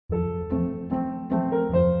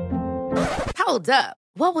Hold up.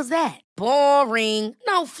 What was that? Boring.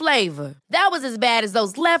 No flavor. That was as bad as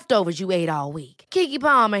those leftovers you ate all week. Keke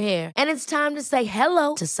Palmer here, and it's time to say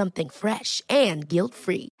hello to something fresh and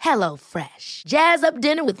guilt-free. Hello Fresh. Jazz up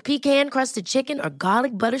dinner with pecan-crusted chicken or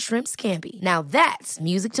garlic butter shrimp scampi. Now that's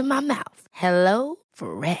music to my mouth. Hello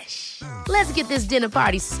Fresh. Let's get this dinner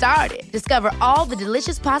party started. Discover all the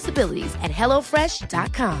delicious possibilities at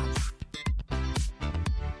hellofresh.com.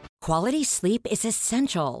 Quality sleep is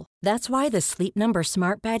essential. That's why the Sleep Number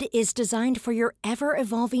Smart Bed is designed for your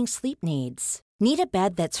ever-evolving sleep needs. Need a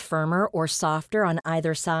bed that's firmer or softer on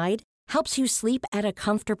either side? Helps you sleep at a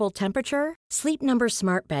comfortable temperature? Sleep Number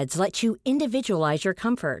Smart Beds let you individualize your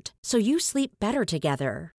comfort, so you sleep better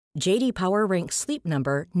together. J.D. Power ranks Sleep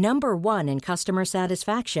Number number 1 in customer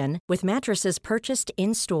satisfaction with mattresses purchased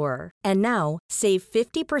in-store. And now, save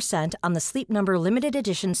 50% on the Sleep Number Limited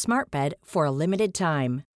Edition Smart Bed for a limited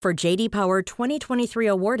time. For J.D. Power 2023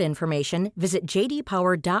 award information, visit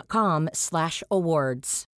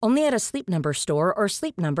jdpower.com/awards. Only at a Sleep Number store or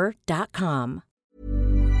sleepnumber.com.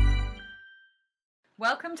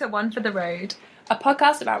 Welcome to One for the Road, a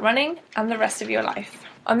podcast about running and the rest of your life.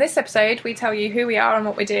 On this episode, we tell you who we are and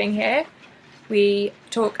what we're doing here. We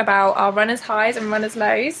talk about our runners' highs and runners'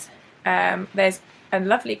 lows. There's a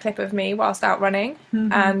lovely clip of me whilst out running,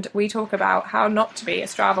 and we talk about how not to be a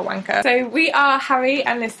Strava wanker. So we are Harry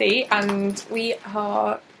and Lissy, and we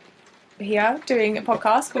are here doing a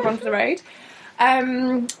podcast called One for the Road.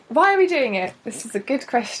 Why are we doing it? This is a good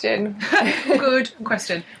question. Good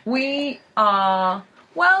question. We are,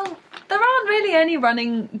 well, there aren't really any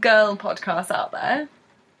running girl podcasts out there,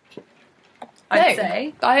 I'd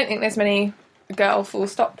say. I don't think there's many girl full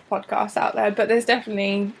stop podcasts out there, but there's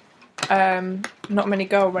definitely not many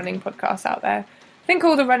girl running podcasts out there. I think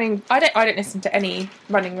all the running, I don't listen to any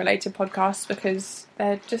running related podcasts because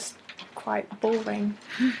they're just quite boring.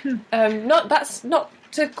 That's not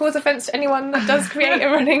to cause offence to anyone that does create a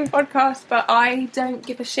running podcast, but I don't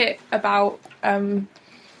give a shit about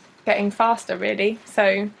getting faster, really.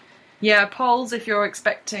 So yeah, polls if you're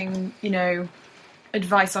expecting,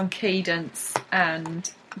 advice on cadence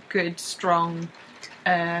and good, strong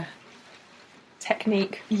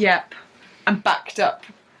technique. Yep. And backed up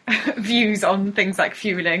views on things like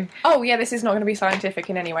fueling. Oh yeah, this is not going to be scientific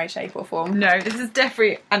in any way, shape or form. No, this is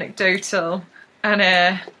definitely anecdotal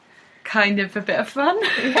and kind of a bit of fun.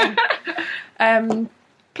 Yeah.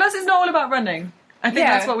 Plus it's not all about running. I think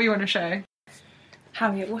that's what we want to show.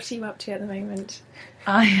 Harriet, what are you up to at the moment?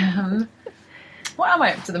 What am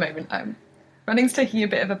I up to at the moment? Running's taking a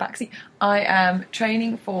bit of a backseat. I am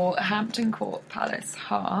training for Hampton Court Palace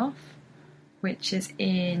Half, which is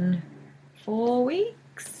in 4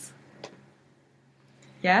 weeks.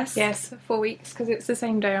 Yes? Yes, 4 weeks, because it's the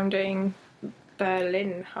same day I'm doing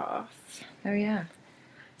Berlin Half. Oh, yeah.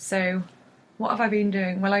 So, what have I been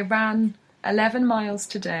doing? Well, I ran 11 miles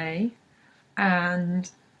today, and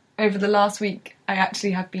over the last week, I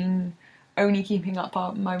actually have been only keeping up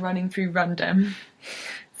on my running through Rundem.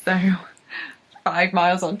 So, 5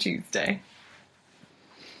 miles on Tuesday.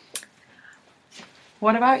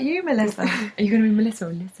 What about you, Melissa? Are you going to be Melissa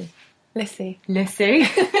or Lissy? Lissy. Lissy.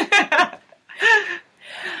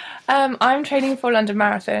 I'm training for London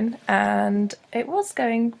Marathon, and it was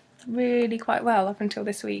going really quite well up until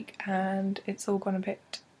this week, and it's all gone a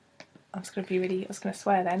bit... I was going to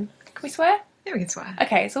swear then. Can we swear? Yeah, we can swear.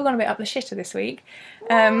 Okay, it's all gone a bit up the shitter this week.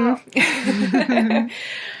 I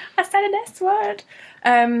said an S word.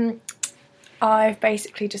 I've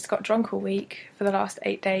basically just got drunk all week for the last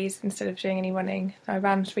 8 days instead of doing any running. I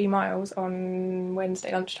ran 3 miles on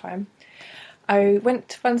Wednesday lunchtime. I went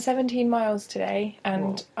to run 17 miles today,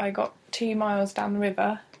 and I got 2 miles down the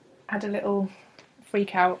river, had a little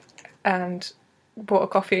freak out, and bought a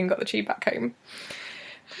coffee and got the tube back home.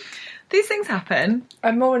 These things happen.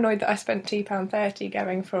 I'm more annoyed that I spent £2.30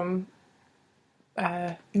 going from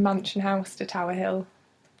Mansion House to Tower Hill,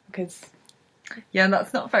 because... Yeah,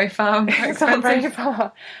 that's not very far. It's not very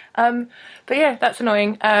far. But yeah, that's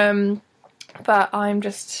annoying. But I'm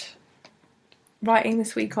just writing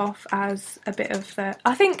this week off as a bit of the...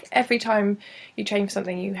 I think every time you train for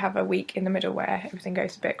something, you have a week in the middle where everything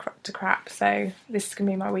goes a bit to crap. So this is going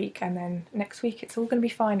to be my week, and then next week it's all going to be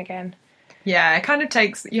fine again. Yeah, it kind of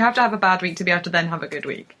takes... You have to have a bad week to be able to then have a good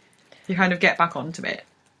week. You kind of get back onto it.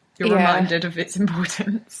 You're reminded of its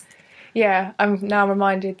importance. Yeah, I'm now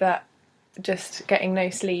reminded that just getting no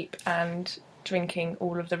sleep and drinking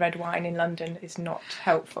all of the red wine in London is not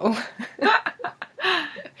helpful.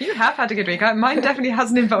 You have had a good week. Mine definitely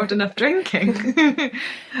hasn't involved enough drinking.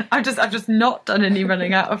 I've just not done any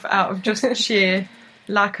running out of just sheer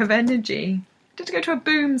lack of energy. Did go to a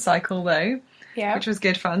boom cycle though, Yeah. which was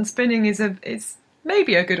good fun. Spinning is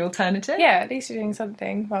maybe a good alternative. Yeah, at least you're doing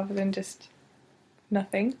something rather than just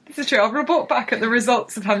nothing. This is true. I'll report back at the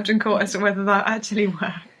results of Hampton Court as to whether that actually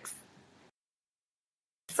works.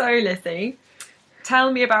 So, Lizzie,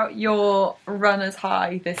 tell me about your runner's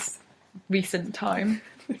high this recent time.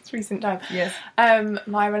 This recent time. Yes.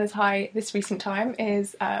 My runner's high this recent time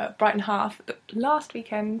is Brighton Half last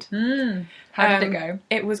weekend. How did it go?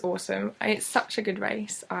 It was awesome. It's such a good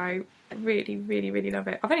race. I really, really, really love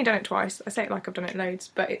it. I've only done it twice. I say it like I've done it loads,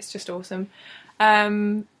 but it's just awesome.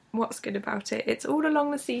 What's good about it? It's all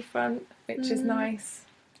along the seafront, which is nice.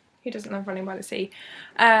 Who doesn't love running by the sea?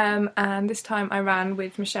 And this time I ran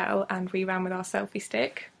with Michelle and we ran with our selfie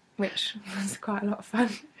stick, which was quite a lot of fun.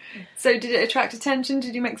 So did it attract attention?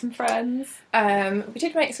 Did you make some friends? We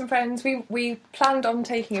did make some friends. We planned on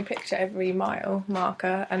taking a picture every mile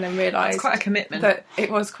marker and then realised It's quite a commitment. that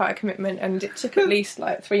it was quite a commitment and it took at least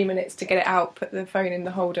like 3 minutes to get it out, put the phone in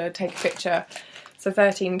the holder, take a picture. So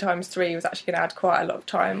 13 times 3 was actually going to add quite a lot of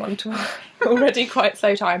time onto our already quite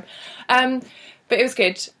slow time. But it was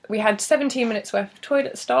good. We had 17 minutes worth of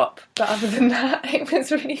toilet stop, but other than that, it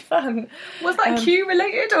was really fun. Was that queue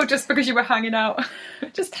related or just because you were hanging out?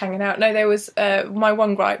 Just hanging out. No, there was my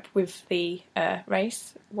one gripe with the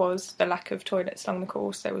race was the lack of toilets along the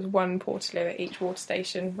course. There was one portaloo at each water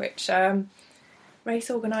station, which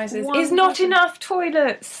race organisers is not enough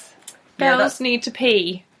toilets. Yeah, Girls need to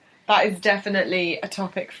pee. That is definitely a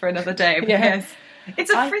topic for another day. Yeah. Yes.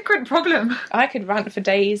 It's a frequent problem. I could rant for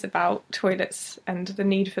days about toilets and the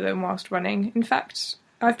need for them whilst running. In fact,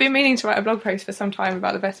 I've been meaning to write a blog post for some time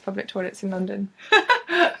about the best public toilets in London.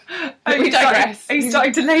 We digress. Are you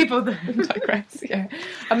starting to label them? We digress, yeah.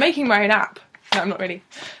 I'm making my own app. No, I'm not really.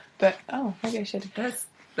 But, maybe I should.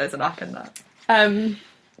 There's an app in that.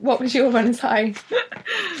 What was your runner's high?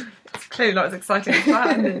 It's clearly not as exciting as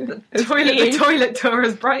that. And the toilet tour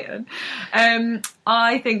as Brighton.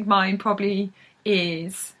 I think mine probably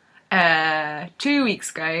is 2 weeks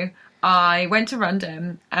ago. I went to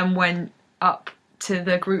Rundham and went up to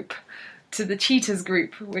the Cheetahs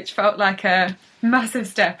group, which felt like a massive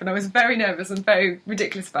step, and I was very nervous and very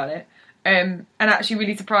ridiculous about it. And actually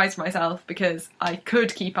really surprised myself because I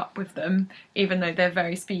could keep up with them, even though they're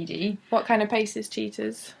very speedy. What kind of pace is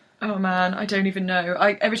Cheetahs? Oh man, I don't even know.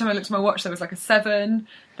 Every time I looked at my watch, there was like a 7,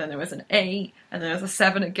 then there was an 8, and then there was a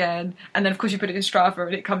 7 again. And then, of course, you put it in Strava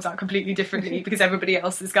and it comes out completely differently because everybody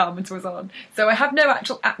else's Garmin was on. So I have no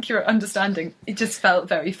actual accurate understanding. It just felt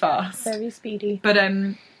very fast. Very speedy. But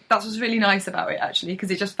that's what's really nice about it, actually,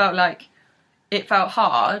 because it just felt like it felt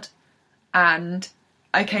hard, and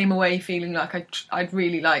I came away feeling like I'd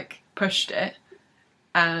really pushed it,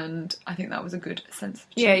 and I think that was a good sense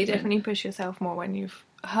of achievement. Yeah, you definitely push yourself more when you've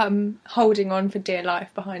holding on for dear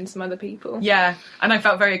life behind some other people. Yeah, and I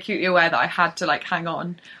felt very acutely aware that I had to hang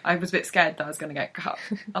on. I was a bit scared that I was going to get cut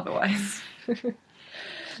otherwise.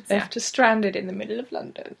 Left stranded in the middle of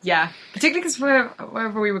London. Yeah, particularly because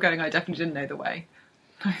wherever we were going, I definitely didn't know the way.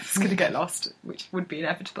 I was going to get lost, which would be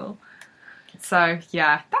inevitable. So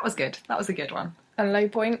yeah, that was good. That was a good one. And low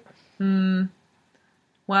point?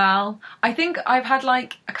 Well, I think I've had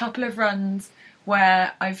a couple of runs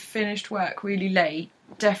where I've finished work really late.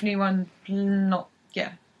 Definitely one, not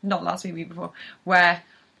last week before, where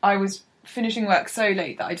I was finishing work so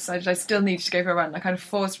late that I decided I still needed to go for a run. I kind of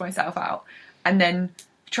forced myself out and then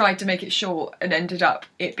tried to make it short and ended up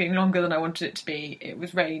it being longer than I wanted it to be. It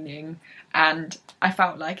was raining and I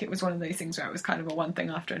felt like it was one of those things where it was kind of a one thing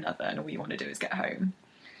after another and all you want to do is get home.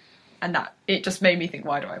 And that, it just made me think,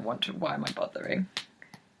 why am I bothering?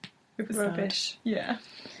 It was rubbish. Sad. Yeah.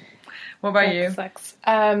 What about you? Sucks.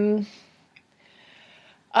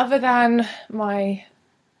 Other than my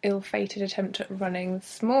ill-fated attempt at running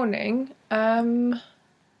this morning, I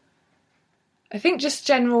think just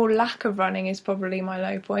general lack of running is probably my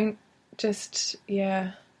low point.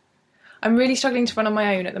 I'm really struggling to run on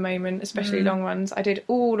my own at the moment, especially long runs. I did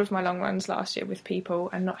all of my long runs last year with people,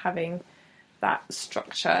 and not having that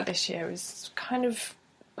structure this year is kind of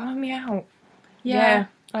bumming me out. Yeah.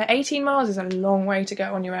 18 miles is a long way to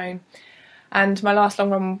go on your own. And my last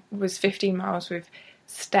long run was 15 miles with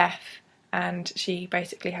Steph, and she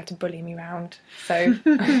basically had to bully me round. So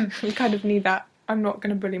you kind of need that. I'm not going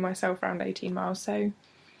to bully myself around 18 miles. So,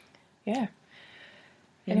 yeah.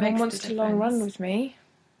 Anyone wants to long run with me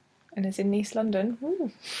and is in East London,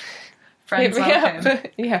 friends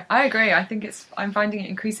welcome. Yeah. I agree. I think I'm finding it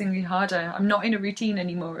increasingly harder. I'm not in a routine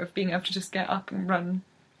anymore of being able to just get up and run.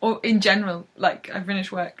 Or in general, I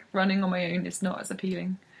finish work, running on my own is not as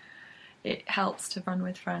appealing. It helps to run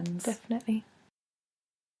with friends. Definitely.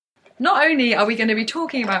 Not only are we going to be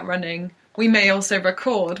talking about running, we may also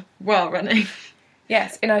record while running.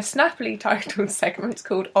 Yes, in a snappily titled segment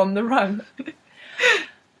called On the Run.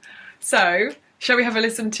 So, shall we have a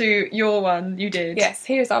listen to your one you did? Yes,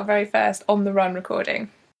 here's our very first On the Run recording.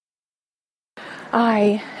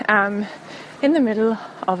 I am in the middle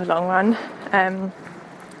of a long run.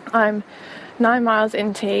 I'm 9 miles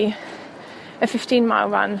into a 15-mile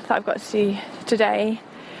run that I've got to do today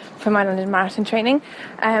for my London Marathon training.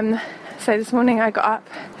 So this morning I got up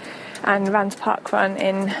and ran to Park Run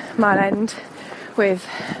in Mile End with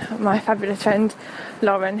my fabulous friend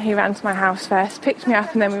Lauren, who ran to my house first, picked me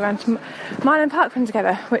up, and then we ran to Mile End Park Run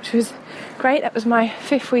together, which was great. That was my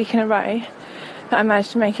 5th week in a row that I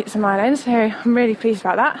managed to make it to Mile End, so I'm really pleased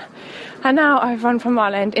about that. And now I've run from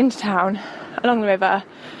Mile End into town along the river.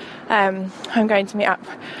 I'm going to meet up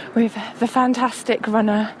with the fantastic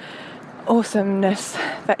runner awesomeness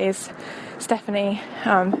that is Stephanie.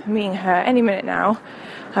 Meeting her any minute now.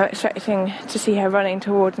 I'm expecting to see her running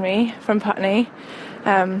towards me from Putney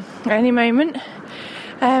any moment.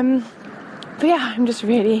 But yeah, I'm just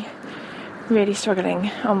really, really struggling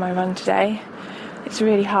on my run today. It's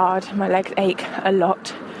really hard. My legs ache a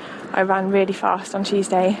lot. I ran really fast on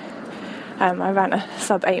Tuesday. I ran a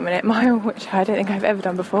sub 8-minute mile, which I don't think I've ever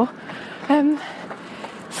done before.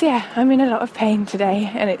 So yeah, I'm in a lot of pain today,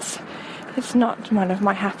 and it's not one of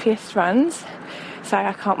my happiest runs. So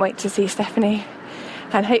I can't wait to see Stephanie,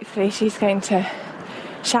 and hopefully she's going to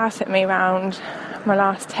shout at me around my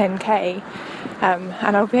last 10k,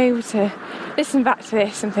 and I'll be able to listen back to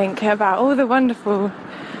this and think about all the wonderful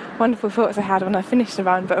thoughts I had when I finished the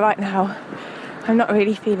run. But right now, I'm not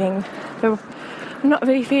really feeling the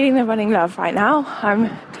running love right now. I'm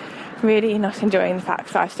really not enjoying the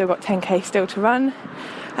fact that I've still got 10k still to run.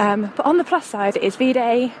 But on the plus side, it is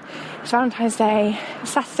V-Day, it's Valentine's Day,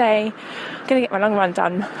 it's Saturday. I'm going to get my long run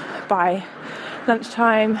done by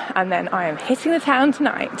lunchtime, and then I am hitting the town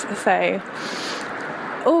tonight. So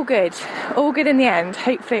all good in the end.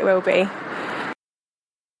 Hopefully it will be.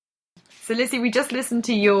 So Lizzie, we just listened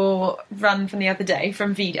to your run from the other day,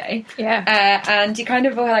 from V-Day. Yeah. And you kind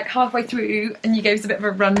of were like halfway through and you gave us a bit of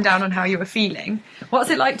a rundown on how you were feeling. What's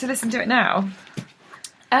it like to listen to it now?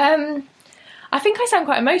 I think I sound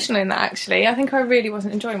quite emotional in that, actually. I think I really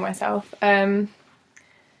wasn't enjoying myself. Yeah,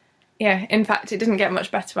 in fact, it didn't get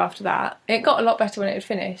much better after that. It got a lot better when it had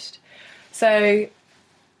finished. So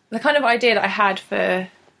the kind of idea that I had for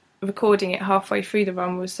recording it halfway through the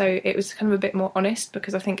run was so it was kind of a bit more honest,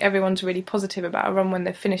 because I think everyone's really positive about a run when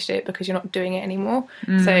they've finished it because you're not doing it anymore.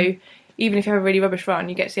 Mm. So even if you have a really rubbish run,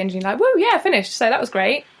 you get to the end and you're like, woo, yeah, finished. So that was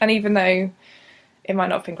great. And even though it might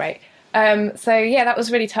not have been great. So yeah, that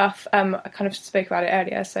was really tough. I kind of spoke about it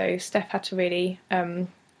earlier. So Steph had to really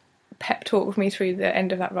pep talk with me through the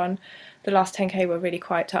end of that run. The last 10k were really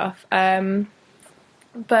quite tough. But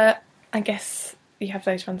I guess you have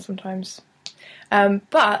those runs sometimes.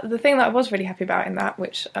 But the thing that I was really happy about in that,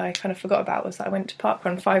 which I kind of forgot about, was that I went to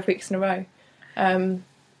Parkrun 5 weeks in a row,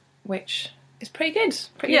 which is pretty good.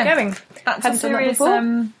 Pretty good going. That's a serious,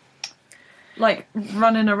 like,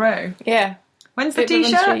 run in a row. Yeah. When's the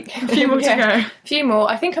t-shirt? A few more to go. A few more.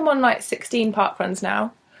 I think I'm on like 16 parkruns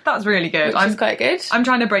now. That's really good. Which is quite good. I'm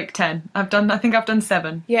trying to break 10. I think I've done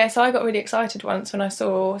 7. Yeah, so I got really excited once when I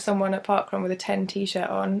saw someone at Parkrun with a 10 t-shirt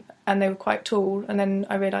on, and they were quite tall, and then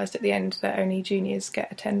I realised at the end that only juniors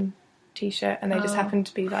get a 10 t-shirt, and they just happened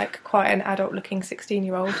to be like quite an adult looking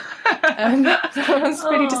 16-year-old. So I was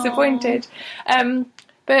really disappointed.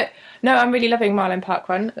 But no, I'm really loving Mile End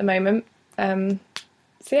Parkrun at the moment. So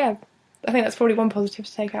yeah, I think that's probably one positive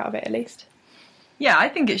to take out of it at least. Yeah, I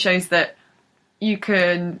think it shows that you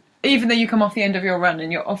can, even though you come off the end of your run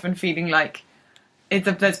and you're often feeling like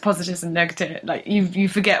there's positives and negatives, like you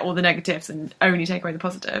forget all the negatives and only take away the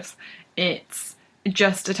positives. It's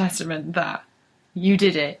just a testament that you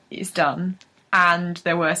did it, it's done, and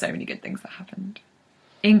there were so many good things that happened,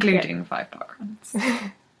 including 5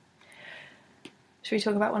 parkruns. Should we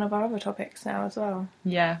talk about one of our other topics now as well?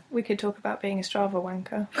 Yeah. We could talk about being a Strava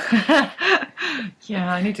wanker.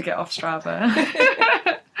 Yeah, I need to get off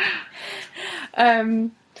Strava.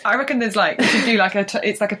 I reckon there's like, we should do like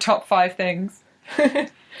it's like a top 5 things.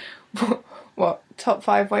 What? Top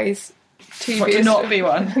 5 ways to not be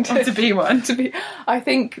one, or to be one. I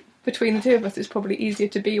think between the two of us, it's probably easier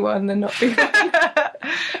to be one than not be one.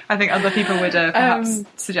 I think other people would perhaps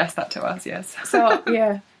suggest that to us, yes. So,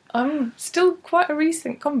 yeah. I'm still quite a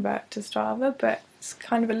recent convert to Strava, but it's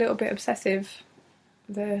kind of a little bit obsessive.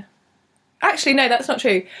 Actually, no, that's not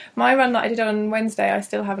true. My run that I did on Wednesday, I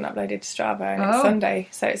still haven't uploaded to Strava, and it's Sunday,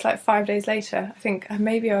 so it's like 5 days later. I think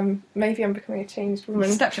maybe I'm becoming a changed woman.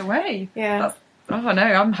 You stepped away. Yeah. Oh no,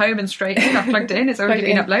 I'm home and straight in. I've plugged in. It's already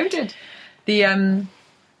been uploaded.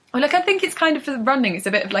 Well, like, I think it's kind of, for running, it's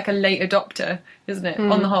a bit of like a late adopter, isn't it,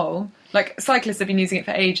 on the whole? Like, cyclists have been using it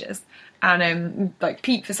for ages, and like,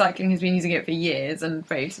 Pete for cycling has been using it for years and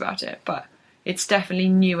raves about it, but it's definitely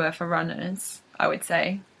newer for runners, I would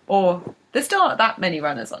say. Or there's still not that many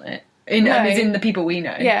runners on it, as in the people we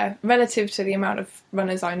know. Yeah, relative to the amount of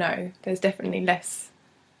runners I know, there's definitely less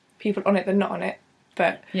people on it than not on it.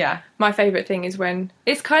 But yeah, my favourite thing is when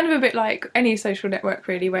it's kind of a bit like any social network,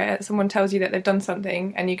 really, where someone tells you that they've done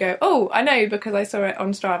something and you go, oh, I know because I saw it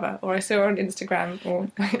on Strava or I saw it on Instagram, or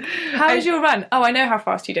how was your run? Oh, I know how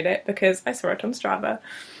fast you did it because I saw it on Strava.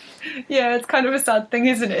 Yeah, it's kind of a sad thing,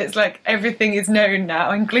 isn't it? It's like everything is known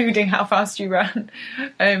now, including how fast you run.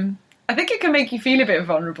 I think it can make you feel a bit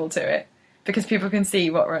vulnerable to it because people can see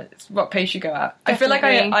what pace you go at.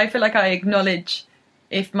 Definitely. I feel like I acknowledge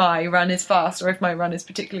if my run is fast or if my run is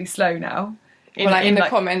particularly slow now. In the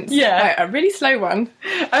comments. Yeah. Like, a really slow one.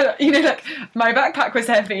 Like, my backpack was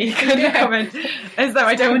heavy, kind of comment, as though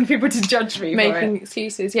I don't want people to judge me Making for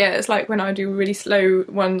excuses. Yeah, it's like when I do really slow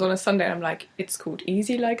ones on a Sunday, I'm like, it's called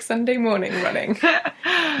easy like Sunday morning running.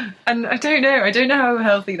 And I don't know how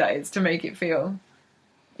healthy that is to make it feel,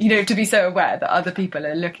 to be so aware that other people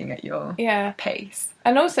are looking at your pace.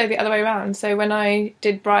 And also the other way around. So when I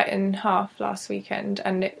did Brighton half last weekend,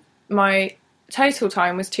 and my total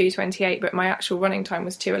time was 2:28, but my actual running time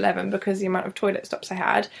was 2:11 because the amount of toilet stops I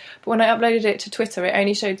had. But when I uploaded it to Twitter, it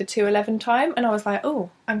only showed the 2:11 time, and I was like, oh,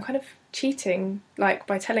 I'm kind of cheating, like,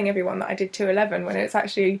 by telling everyone that I did 2:11 when it's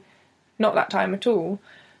actually not that time at all.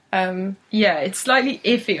 Yeah, it's slightly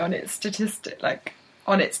iffy on its statistic, like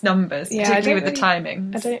on its numbers, particularly with the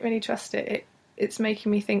timings. I don't really trust it. It's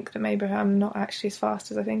making me think that maybe I'm not actually as fast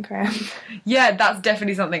as I think I am. Yeah, that's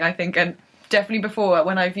definitely something I think, and definitely before,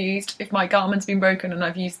 when if my Garmin's been broken and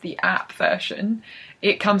I've used the app version,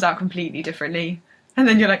 it comes out completely differently. And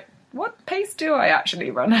then you're like, what pace do I actually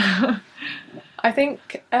run at? I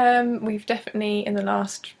think we've definitely, in the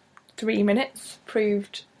last 3 minutes,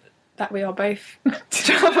 proved that we are both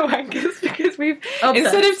Strava wankers, because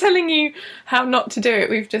instead of telling you how not to do it,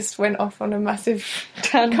 we've just went off on a massive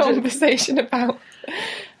conversation about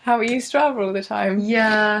how we use Strava all the time.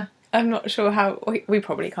 Yeah. I'm not sure how... We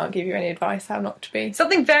probably can't give you any advice how not to be.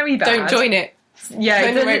 Something very bad. Don't join it. Yeah,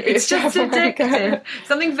 it's just addictive.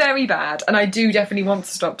 Something very bad, and I do definitely want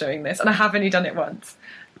to stop doing this, and I have only done it once.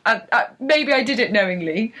 Maybe I did it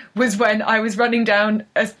knowingly, was when I was running down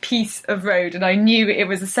a piece of road and I knew it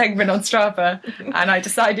was a segment on Strava, and I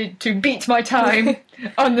decided to beat my time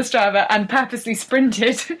on the Strava and purposely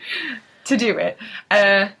sprinted to do it.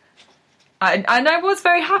 And I was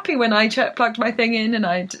very happy when I plugged my thing in and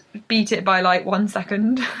I'd beat it by like 1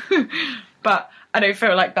 second. But I don't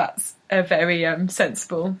feel like that's a very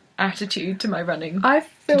sensible attitude to my running. I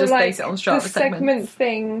feel to just like base it on Strava the segment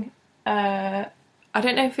thing... I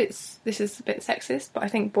don't know if this is a bit sexist, but I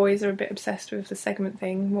think boys are a bit obsessed with the segment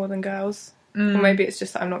thing more than girls. Or maybe it's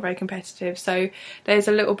just that I'm not very competitive. So there's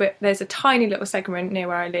a tiny little segment near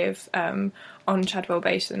where I live on Chadwell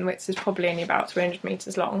Basin, which is probably only about 300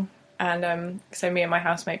 metres long. And so me and my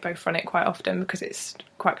housemate both run it quite often because it's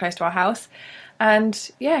quite close to our house. And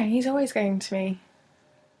yeah, he's always going to me,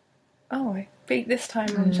 oh, I beat this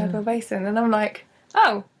time on Chadwell Basin. And I'm like,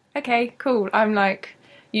 oh, okay, cool. I'm like...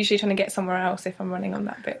 usually trying to get somewhere else if I'm running on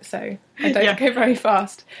that bit, so I don't go very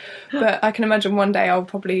fast. But I can imagine one day I'll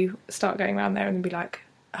probably start going around there and be like,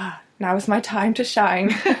 now is my time to shine.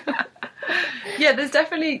 Yeah, there's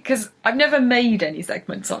definitely, because I've never made any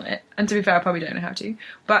segments on it, and to be fair, I probably don't know how to,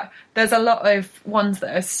 but there's a lot of ones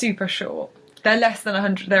that are super short. They're less than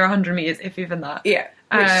 100, they're 100 metres, if even that. Yeah,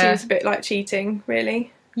 which seems a bit like cheating,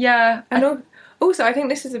 really. Yeah. And also, I think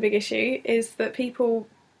this is a big issue, is that people...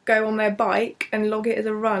 go on their bike and log it as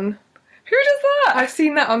a run. Who does that? I've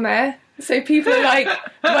seen that on there. So people are like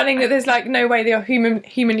running that there's like no way they are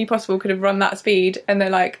humanly possible could have run that speed, and they're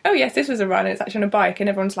like, oh yes, this was a run, and it's actually on a bike, and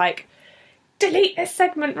everyone's like, delete this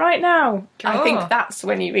segment right now. I think that's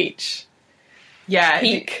when you reach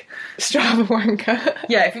peak Strava wanker.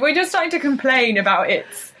 Yeah, if we're just starting to complain about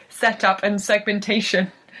its setup and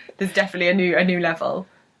segmentation, there's definitely a new level.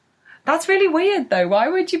 That's really weird though. Why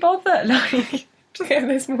would you bother? Like, yeah,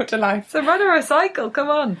 there's more to life. So run or a cycle, come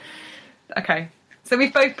on. Okay, so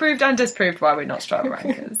we've both proved and disproved why we're not Strava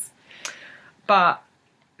rankers. But,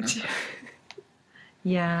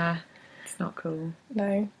 yeah, it's not cool.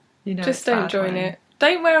 No. You know, just don't join it.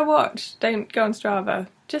 Don't wear a watch. Don't go on Strava.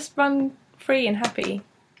 Just run free and happy.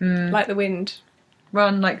 Like the wind.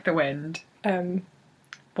 Run like the wind. I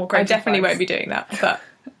definitely won't be doing that, but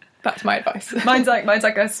that's my advice. Mine's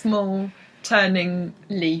like a small turning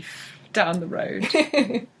leaf down the road.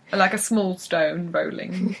 Like a small stone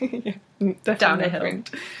rolling Definitely down a hill.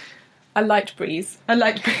 different. A light breeze. A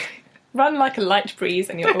light breeze. Run like a light breeze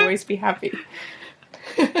and you'll always be happy.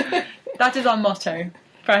 That is our motto,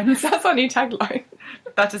 friends. That's our new tagline.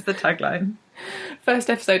 That is the tagline. First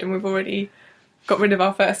episode and we've already got rid of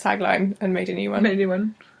our first tagline and made a new one. Maybe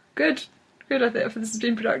one. Good. Good, I think this has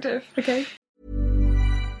been productive. Okay.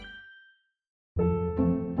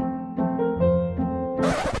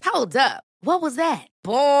 Hold up. What was that?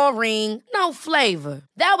 Boring. No flavor.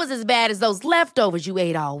 That was as bad as those leftovers you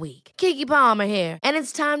ate all week. Keke Palmer here, and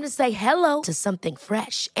it's time to say hello to something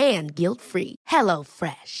fresh and guilt-free. Hello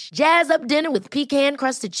Fresh. Jazz up dinner with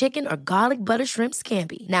pecan-crusted chicken or garlic butter shrimp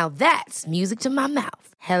scampi. Now that's music to my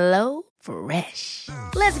mouth. Hello Fresh.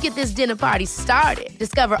 Let's get this dinner party started.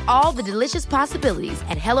 Discover all the delicious possibilities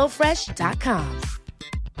at HelloFresh.com.